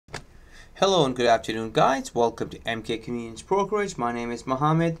Hello and good afternoon, guys. Welcome to MK Convenience Brokerage. My name is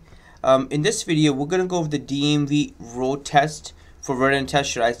Mohammed. In this video, we're going to go over the DMV road test for written test,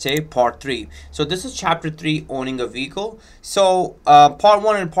 should I say, part 3. So this is chapter 3, owning a vehicle. So part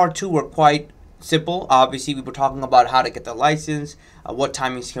 1 and part 2 were quite simple. Obviously, we were talking about how to get the license, what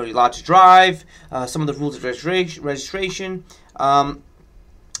timings you're allowed to drive, some of the rules of registration,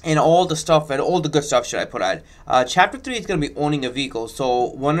 and all the stuff and all the good stuff, should I put out. Chapter 3 is going to be owning a vehicle.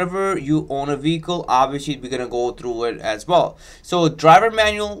 So whenever you own a vehicle, obviously we're going to go through it as well. So driver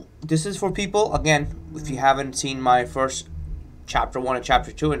manual, this is for people, again, if you haven't seen my first chapter 1 and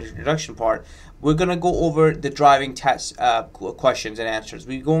chapter 2 in the introduction part, we're going to go over the driving test questions and answers.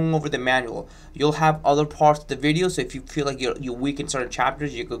 We're going over the manual. You'll have other parts of the video, so if you feel like you're weak in certain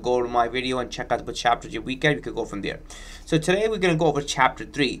chapters, you could go to my video and check out what chapters you're weak at. You could go from there. So today we're going to go over chapter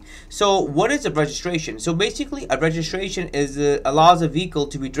 3. So what is a registration? So basically a registration is allows a vehicle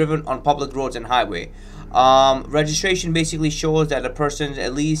to be driven on public roads and highway. Registration basically shows that a person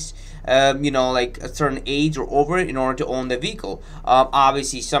at least like a certain age or over it in order to own the vehicle.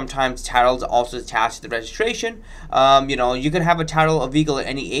 Obviously sometimes titles are also attached to the registration. You can have a title of vehicle at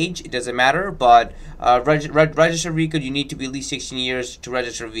any age, it doesn't matter, but register a vehicle, you need to be at least 16 years to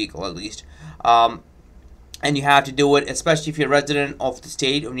register a vehicle at least. And you have to do it, especially if you're a resident of the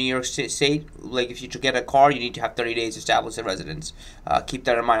state of New York State. Like if you to get a car, you need to have 30 days to establish a residence. Keep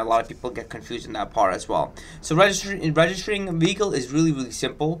that in mind. A lot of people get confused in that part as well. So registering a vehicle is really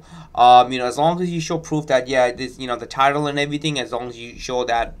simple. As long as you show proof that the title and everything, as long as you show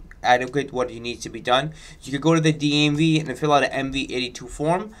that adequate what needs to be done, you could go to the DMV and fill out an MV82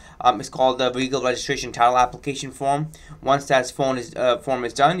 form. It's called the vehicle registration title application form. Once that form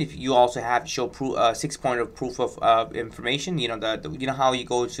is done, if you also have to show proof, 6-point of proof of information. You know how you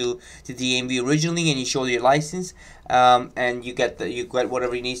go to the DMV originally and you show your license, and you get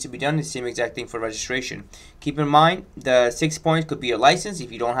whatever needs to be done. The same exact thing for registration. Keep in mind the 6 points could be your license.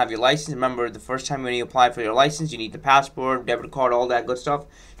 If you don't have your license, remember the first time when you apply for your license, you need the passport, debit card, all that good stuff.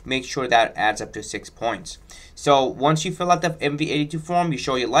 Make sure that adds up to 6 points. So once you fill out the MV82 form, you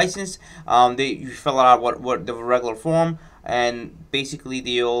show your license. You fill out what the regular form, and basically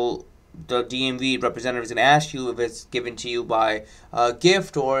the DMV representative is going to ask you if it's given to you by a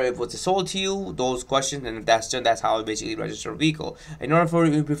gift or if it's sold to you, those questions, and if that's done, that's how you basically register a vehicle. In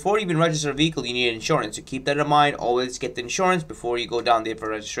order before you even register a vehicle, you need insurance. So keep that in mind. Always get the insurance before you go down there for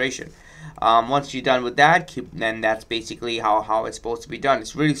registration. Once you're done with that, then that's basically how it's supposed to be done.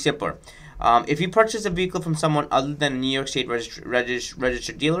 It's really simple. If you purchase a vehicle from someone other than a New York State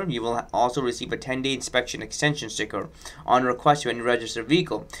registered dealer, you will also receive a 10-day inspection extension sticker on request when you register a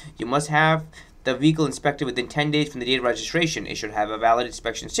vehicle. You must have the vehicle inspected within 10 days from the date of registration. It should have a valid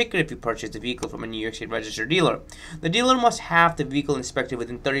inspection sticker if you purchase the vehicle from a New York State registered dealer. The dealer must have the vehicle inspected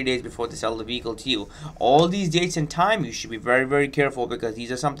within 30 days before they sell the vehicle to you. All these dates and time, you should be very careful, because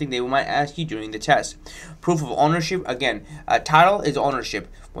these are something they might ask you during the test. Proof of ownership, again, a title is ownership.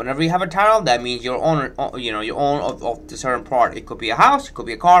 Whenever you have a title, that means you're owner, you own of the certain part. It could be a house, it could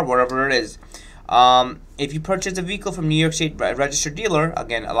be a car, whatever it is. If you purchase a vehicle from New York State registered dealer,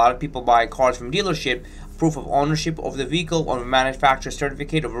 again, a lot of people buy cars from dealership. Proof of ownership of the vehicle or manufacturer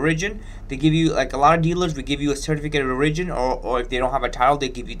certificate of origin. They give you, like a lot of dealers will give you a certificate of origin, or if they don't have a title, they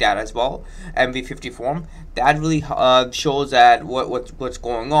give you that as well. MV50 form. That really shows that what's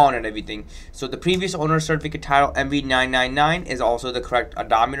going on and everything. So the previous owner certificate title MV999 is also the correct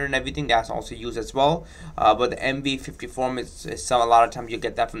odometer and everything. That's also used as well. But the MV50 form is a lot of times you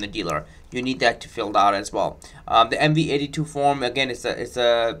get that from the dealer. You need that to fill out as well. The MV82 form, again, it's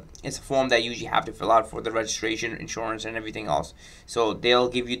a form that you usually have to fill out for the registration, insurance, and everything else. So they'll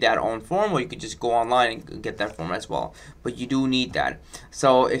give you that own form, or you can just go online and get that form as well. But you do need that.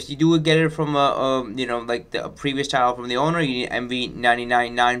 So if you do get it from like the previous title from the owner, you need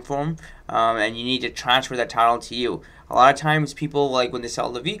MV999 form, and you need to transfer that title to you. A lot of times people, like when they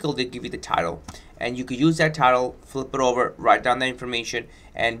sell the vehicle, they give you the title, and you could use that title, flip it over, write down the information,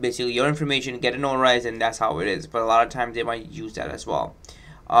 and basically your information, get it notarized, and that's how it is. But a lot of times they might use that as well.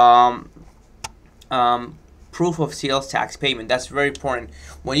 Proof of sales tax payment, that's very important.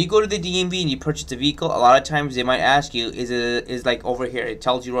 When you go to the DMV and you purchase a vehicle, a lot of times they might ask you, is like over here, it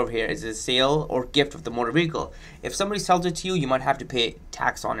tells you over here, is it a sale or gift of the motor vehicle? If somebody sells it to you, you might have to pay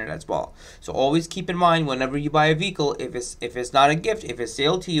tax on it as well. So always keep in mind, whenever you buy a vehicle, if it's not a gift, if it's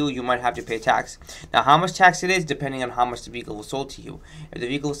sold to you, you might have to pay tax. Now how much tax it is depending on how much the vehicle was sold to you. If the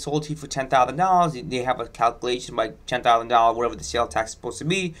vehicle was sold to you for $10,000, they have a calculation by $10,000, whatever the sales tax is supposed to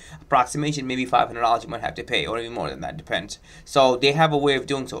be, approximation, maybe $500 you might have to pay, or even more than that, depends. So they have a way of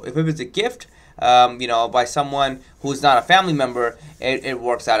doing so. If it was a gift, by someone who's not a family member, it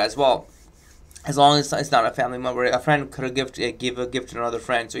works out as well. as long as it's not a family member. A friend could give a gift to another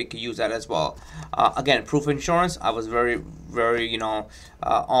friend, so you could use that as well. Again, proof of insurance. I was very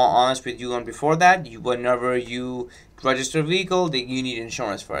honest with you on before that. Whenever you register a vehicle, that you need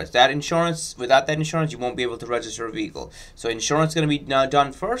insurance first. That insurance, without that insurance, you won't be able to register a vehicle. So insurance is going to be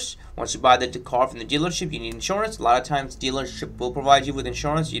done first. Once you buy the car from the dealership, you need insurance. A lot of times, dealership will provide you with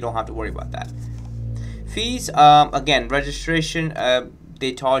insurance. You don't have to worry about that. Fees, again, registration.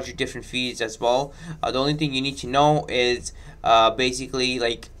 They charge you different fees as well. The only thing you need to know is basically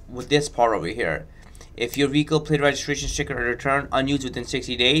like with this part over here. If your vehicle plate registration sticker are returned unused within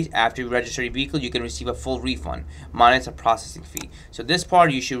 60 days after you register your vehicle, you can receive a full refund minus a processing fee. So this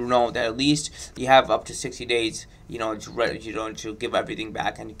part you should know that at least you have up to 60 days, to give everything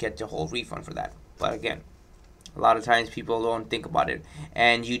back and get the whole refund for that. But again, a lot of times people don't think about it,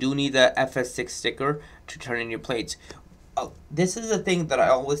 and you do need the FS6 sticker to turn in your plates. This is the thing that I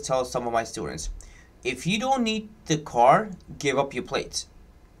always tell some of my students. If you don't need the car, give up your plates.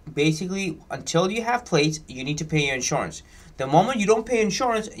 Basically, until you have plates, you need to pay your insurance. The moment you don't pay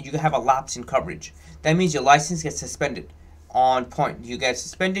insurance, you have a lapse in coverage. That means your license gets suspended on point. You get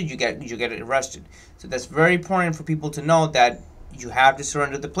suspended, you get arrested. So that's very important for people to know that you have to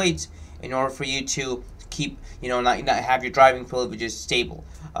surrender the plates in order for you to keep, not have your driving privileges stable.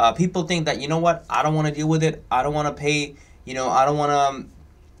 People think that, what, I don't want to deal with it. I don't want to pay, I don't want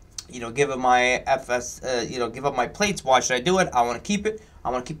to, give up my give up my plates. Why should I do it? I want to keep it. I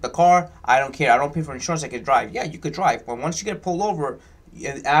want to keep the car. I don't care. I don't pay for insurance. I can drive. Yeah, you could drive. But once you get pulled over,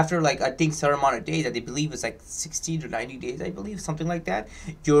 after I think certain amount of days, that they believe it's 60 to 90 days, I believe, something like that,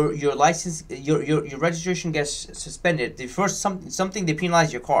 your license, your registration gets suspended. The first something they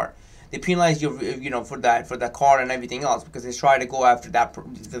penalize your car. They penalize you, for that car and everything else, because they try to go after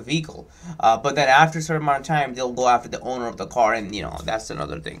the vehicle. But then after a certain amount of time, they'll go after the owner of the car, and that's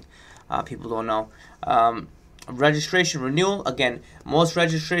another thing people don't know. Registration renewal. Again, most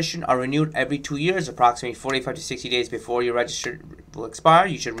registration are renewed every 2 years, approximately 45 to 60 days before your registration will expire.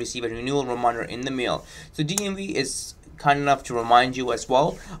 You should receive a renewal reminder in the mail. So DMV is kind enough to remind you as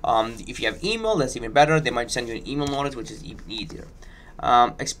well. If you have email, that's even better. They might send you an email notice, which is even easier.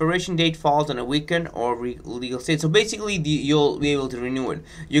 Expiration date falls on a weekend or legal state. So basically, you'll be able to renew it.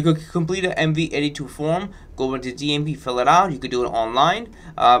 You could complete an MV82 form, go over to DMV, fill it out. You could do it online.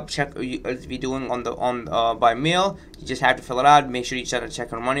 Check if you're doing by mail. You just have to fill it out. Make sure you send a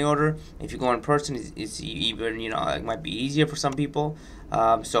check or money order. If you go in person, it's even it might be easier for some people.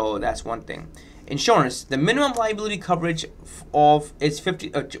 So that's one thing. Insurance. The minimum liability coverage is it's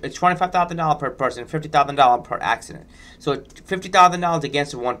 $25,000 per person, $50,000 per accident. So $50,000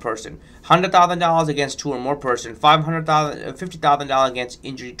 against one person, $100,000 against two or more person, $50,000 against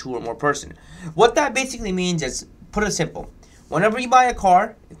injury two or more person. What that basically means is, put it simple, whenever you buy a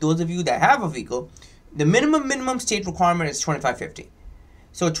car, those of you that have a vehicle, the minimum state requirement is $25.50.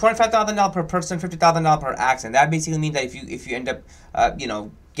 So $25,000 per person, $50,000 per accident. That basically means that if you end up,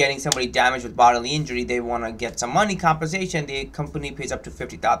 getting somebody damaged with bodily injury, they want to get some money compensation. The company pays up to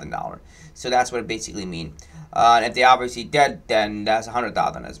 $50,000. So that's what it basically means. And if they're obviously dead, then that's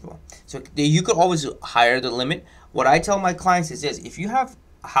 $100,000 as well. So you could always higher the limit. What I tell my clients is this: if you have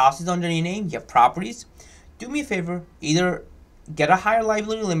houses under your name, you have properties, do me a favor, either get a higher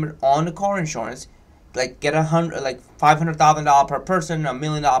liability limit on the car insurance. Get $500,000 per person, $1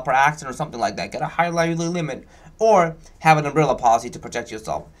 million per accident, or something like that. Get a higher liability limit, or have an umbrella policy to protect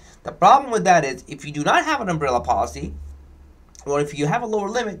yourself. The problem with that is, if you do not have an umbrella policy, or if you have a lower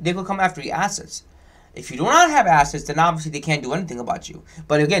limit, they will come after your assets. If you do not have assets, then obviously they can't do anything about you.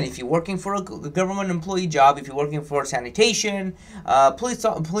 But again, if you're working for a government employee job, if you're working for sanitation,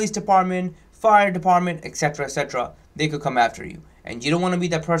 police department, fire department, etc., they could come after you. And you don't want to be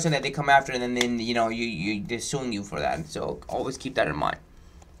that person that they come after and then they're suing you for that. So always keep that in mind.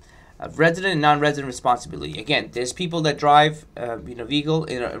 Resident and non-resident responsibility. Again, there's people that drive vehicle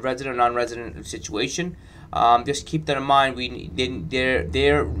in a resident or non-resident situation. Just keep that in mind.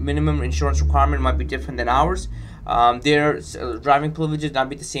 Their minimum insurance requirement might be different than ours. Their driving privileges not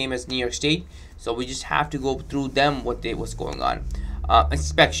be the same as New York State. So we just have to go through them what's going on.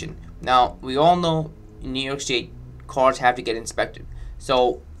 Inspection. Now we all know in New York State, cars have to get inspected.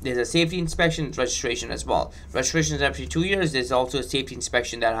 So there's a safety inspection and registration as well. Registration is every 2 years. There's also a safety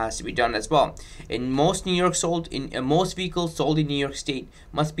inspection that has to be done as well. In most most vehicles sold in New York State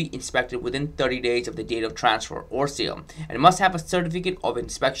must be inspected within 30 days of the date of transfer or sale, and must have a certificate of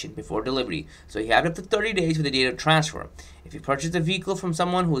inspection before delivery. So you have up to 30 days for the date of transfer. If you purchase a vehicle from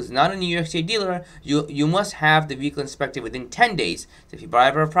someone who is not a New York State dealer, you must have the vehicle inspected within 10 days. So if you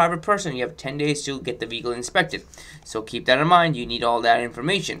buy from a private person, you have 10 days to get the vehicle inspected. So keep that in mind. You need all that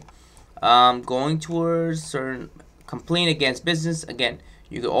information. Going towards certain complaint against business. Again,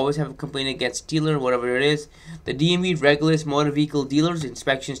 you can always have a complaint against dealer, whatever it is. The DMV regulates motor vehicle dealers,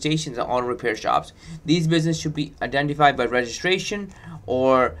 inspection stations, and auto repair shops. These businesses should be identified by registration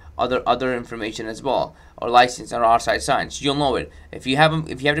or other information as well, or license or outside signs. You'll know it. If you have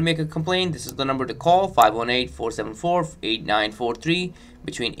to make a complaint, this is the number to call: 518-474-8943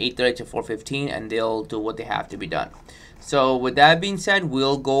 between 8:30 to 4:15, and they'll do what they have to be done. So with that being said,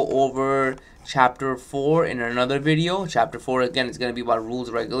 we'll go over chapter 4 in another video. Chapter 4 again is going to be about rules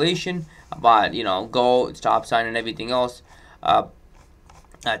and regulation, about go, stop sign, and everything else.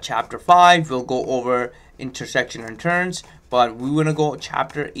 Chapter 5 we'll go over intersection and turns, but we want to go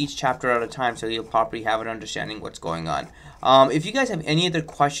each chapter at a time, so you'll probably have an understanding what's going on. If you guys have any other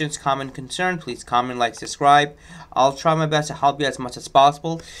questions, comment, concern, please comment, like, subscribe. I'll try my best to help you as much as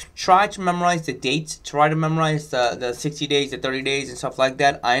possible. Try to memorize the dates. Try to memorize the 60 days, the 30 days, and stuff like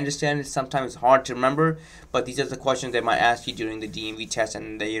that. I understand it's sometimes hard to remember, but these are the questions they might ask you during the DMV test,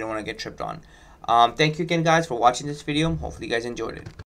 and that you don't want to get tripped on. Thank you again, guys, for watching this video. Hopefully you guys enjoyed it.